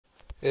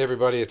Hey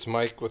everybody, it's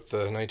Mike with the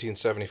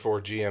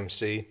 1974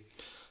 GMC.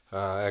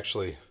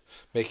 Actually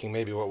making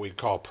maybe what we'd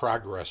call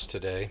progress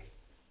today.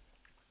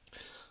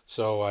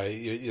 So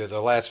the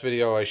last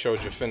video I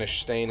showed you finished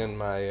staining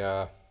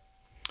my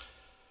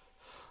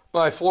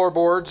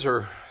floorboards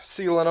or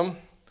sealing them.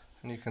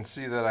 And you can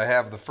see that I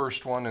have the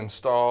first one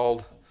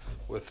installed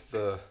with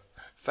the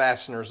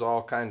fasteners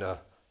all kind of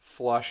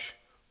flush.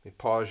 Let me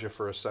pause you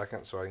for a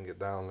second so I can get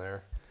down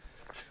there.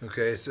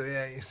 Okay, so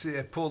yeah, you see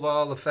I pulled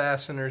all the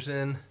fasteners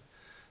in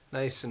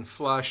nice and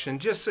flush.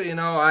 And just so you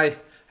know,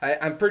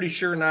 I'm pretty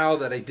sure now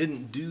that I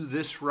didn't do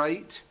this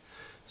right.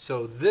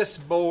 So this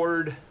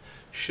board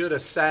should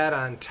have sat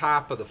on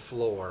top of the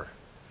floor,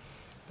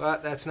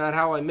 but that's not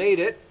how I made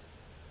it,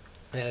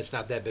 and it's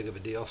not that big of a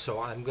deal, so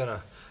I'm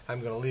gonna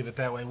leave it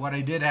that way. What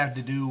I did have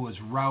to do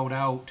was route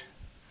out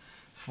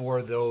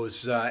for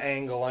those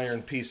angle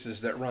iron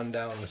pieces that run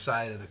down the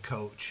side of the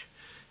coach.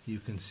 You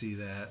can see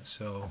that.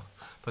 So,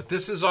 but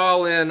this is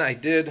all in.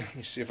 Let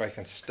me see if I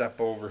can step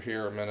over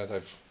here a minute.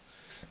 I've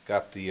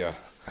got the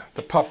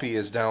puppy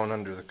is down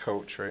under the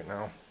coach right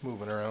now,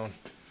 moving around.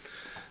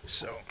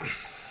 So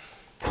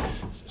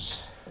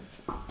just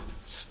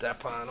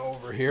step on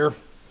over here.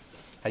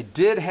 I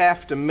did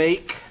have to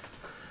make,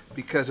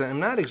 because I'm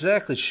not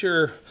exactly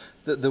sure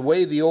that the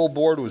way the old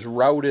board was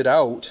routed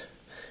out,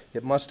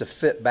 it must have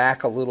fit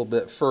back a little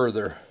bit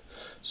further.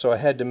 So I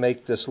had to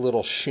make this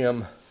little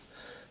shim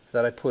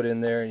that I put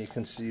in there, and you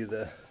can see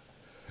the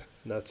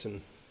nuts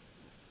and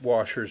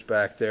washers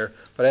back there,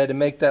 but I had to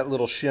make that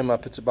little shim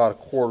up. It's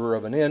about 1/4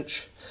 of an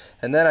inch,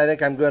 and then I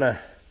think I'm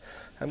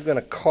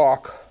gonna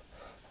caulk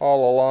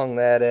all along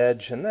that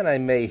edge, and then I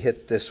may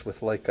hit this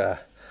with like an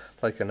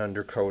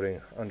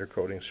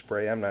undercoating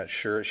spray. I'm not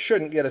sure. It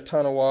shouldn't get a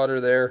ton of water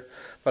there,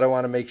 but I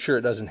want to make sure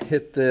it doesn't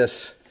hit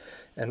this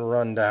and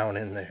run down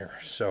in there.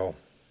 So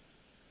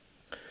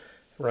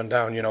run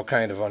down,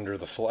 kind of under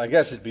the floor. I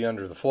guess it'd be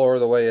under the floor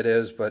the way it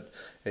is, but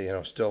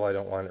still I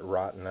don't want it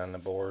rotting on the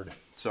board.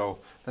 So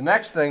the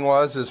next thing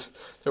is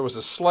there was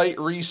a slight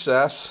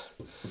recess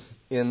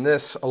in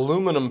this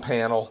aluminum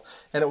panel,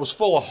 and it was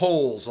full of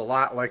holes, a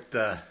lot like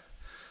the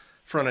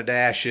front of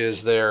dash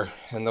is there.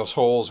 And those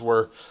holes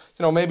were,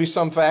 maybe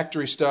some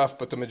factory stuff,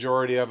 but the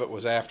majority of it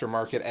was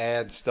aftermarket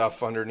ad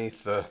stuff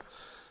underneath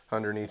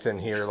in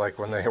here, like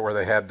where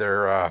they had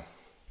their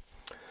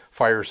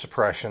fire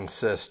suppression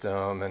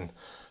system and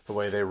the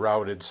way they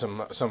routed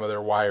some of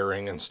their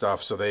wiring and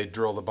stuff. So they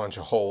drilled a bunch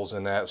of holes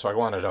in that. So I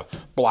wanted to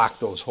block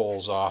those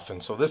holes off.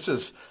 And so this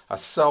is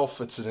it's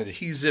an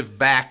adhesive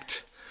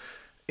backed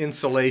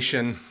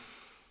insulation.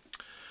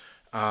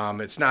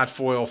 It's not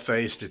foil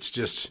faced, it's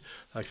just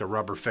like a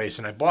rubber face.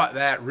 And I bought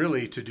that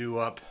really to do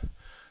up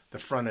the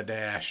front of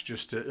dash,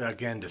 just to,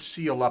 again, to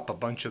seal up a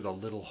bunch of the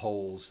little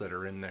holes that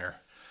are in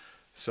there.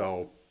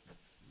 So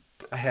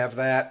I have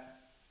that.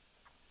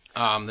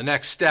 The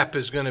next step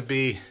is going to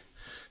be,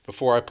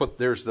 before I put,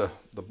 there's the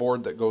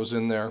board that goes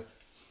in there.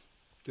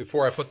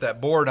 Before I put that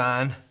board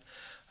on,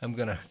 I'm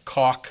going to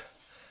caulk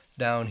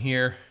down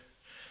here,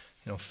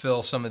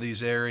 fill some of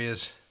these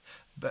areas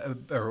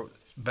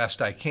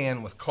best I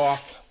can with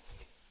caulk.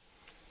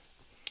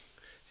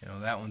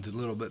 That one's a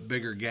little bit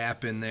bigger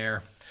gap in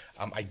there.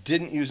 I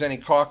didn't use any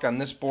caulk on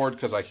this board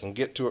because I can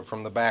get to it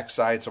from the back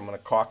side, so I'm going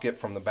to caulk it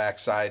from the back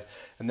side.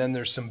 And then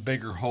there's some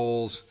bigger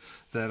holes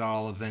that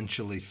I'll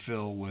eventually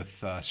fill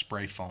with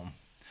spray foam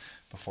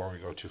before we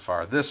go too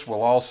far. This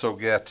will also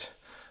get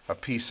a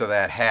piece of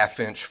that 1/2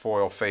 inch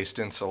foil faced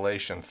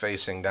insulation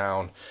facing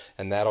down,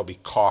 and that'll be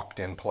caulked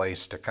in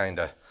place to kind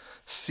of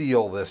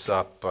seal this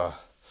up.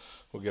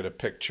 We'll get a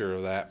picture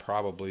of that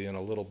probably in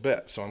a little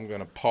bit. So I'm going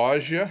to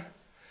pause you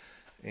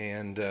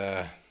and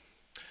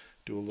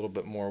do a little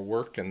bit more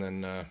work, and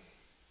then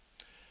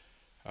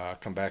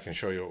come back and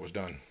show you what was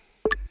done.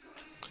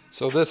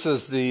 So this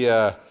is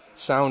the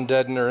sound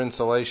deadener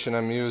insulation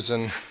I'm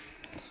using.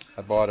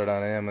 I bought it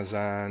on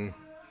Amazon.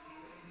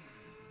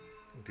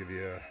 I'll give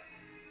you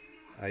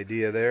an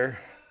idea there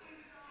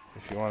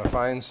if you want to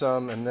find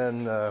some. And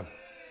then the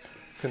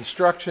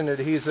construction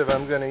adhesive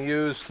I'm going to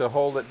use to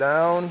hold it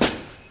down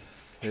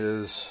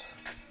is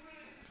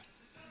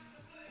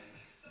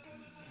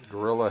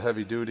Gorilla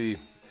Heavy Duty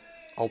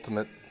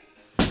Ultimate.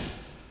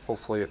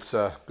 Hopefully it's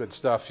good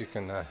stuff. You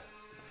can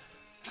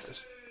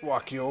just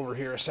walk you over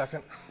here a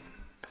second.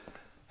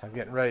 I'm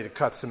getting ready to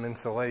cut some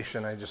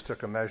insulation. I just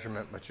took a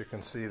measurement, but you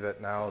can see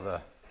that now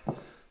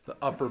the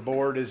upper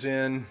board is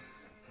in,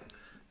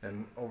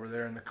 and over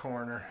there in the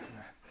corner.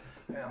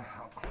 Well,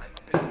 I'll climb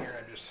up in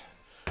here. I'm just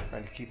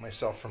trying to keep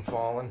myself from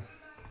falling.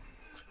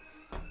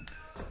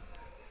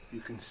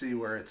 You can see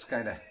where it's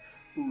kind of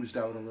oozed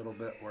out a little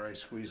bit where I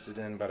squeezed it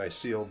in, but I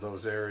sealed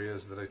those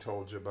areas that I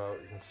told you about.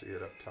 You can see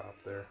it up top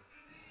there.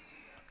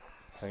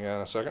 Hang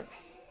on a second.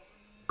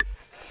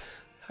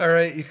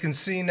 Alright, you can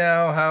see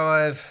now how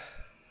I've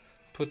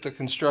put the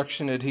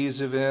construction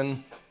adhesive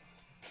in.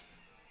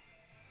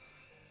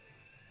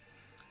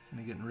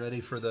 And getting ready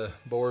for the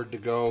board to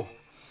go.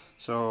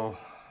 So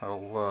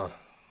I'll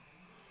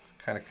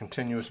kind of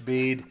continuous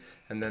bead,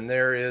 and then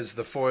there is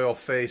the foil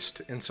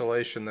faced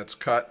insulation that's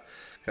cut.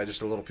 Got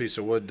just a little piece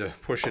of wood to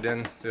push it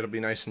in. It'll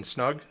be nice and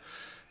snug.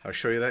 I'll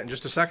show you that in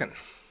just a second.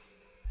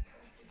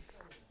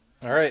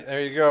 All right,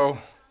 there you go.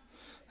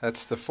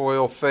 That's the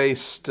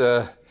foil-faced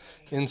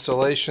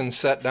insulation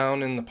set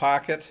down in the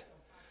pocket,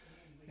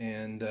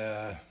 and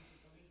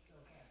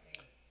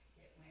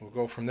we'll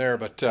go from there.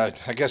 But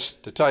I guess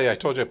to tell you, I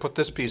told you I put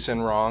this piece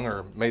in wrong,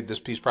 or made this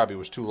piece probably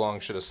was too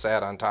long, should have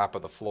sat on top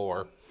of the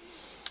floor.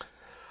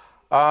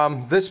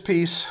 This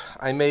piece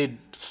I made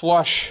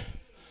flush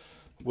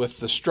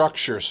with the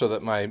structure so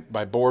that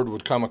my board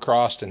would come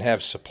across and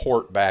have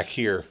support back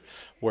here,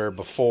 where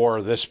before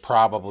this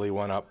probably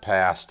went up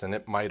past, and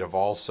it might have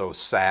also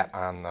sat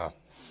on the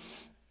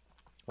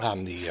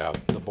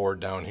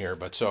board down here.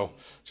 But so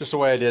just the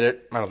way I did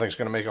it, I don't think it's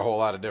going to make a whole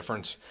lot of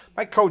difference.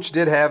 My coach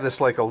did have this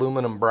like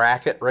aluminum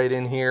bracket right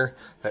in here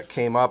that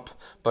came up,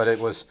 but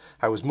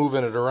I was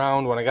moving it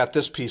around when I got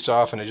this piece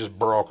off, and it just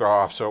broke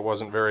off, so it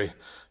wasn't very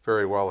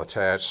well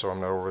attached, so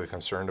I'm not overly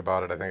concerned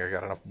about it. I think I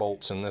got enough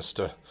bolts in this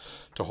to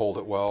hold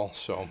it well.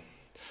 So all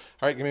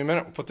right, give me a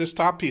minute, we'll put this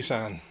top piece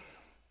on.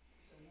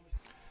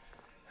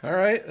 All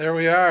right, there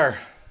we are.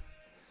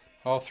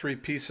 All three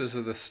pieces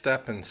of the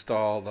step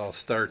installed. I'll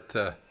start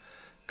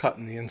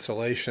cutting the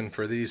insulation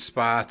for these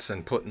spots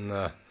and putting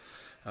the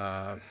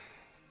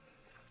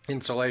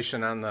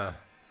insulation on the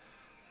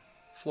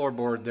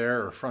floorboard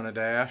there, or front of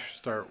dash.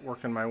 Start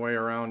working my way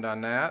around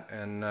on that,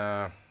 and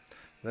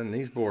then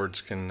these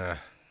boards can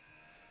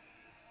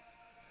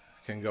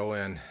go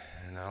in,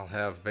 and I'll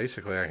have,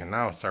 basically I can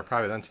now start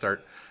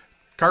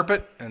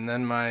carpet, and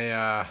then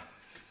my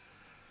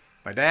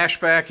dash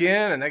back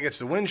in, and that gets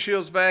the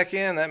windshields back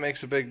in. That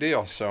makes a big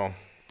deal. So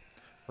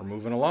we're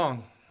moving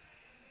along.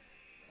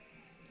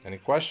 Any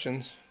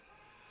questions?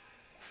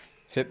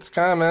 Hit the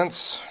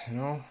comments,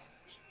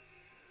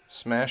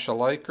 smash a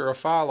like or a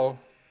follow.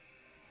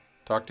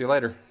 Talk to you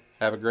later.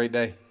 Have a great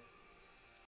day.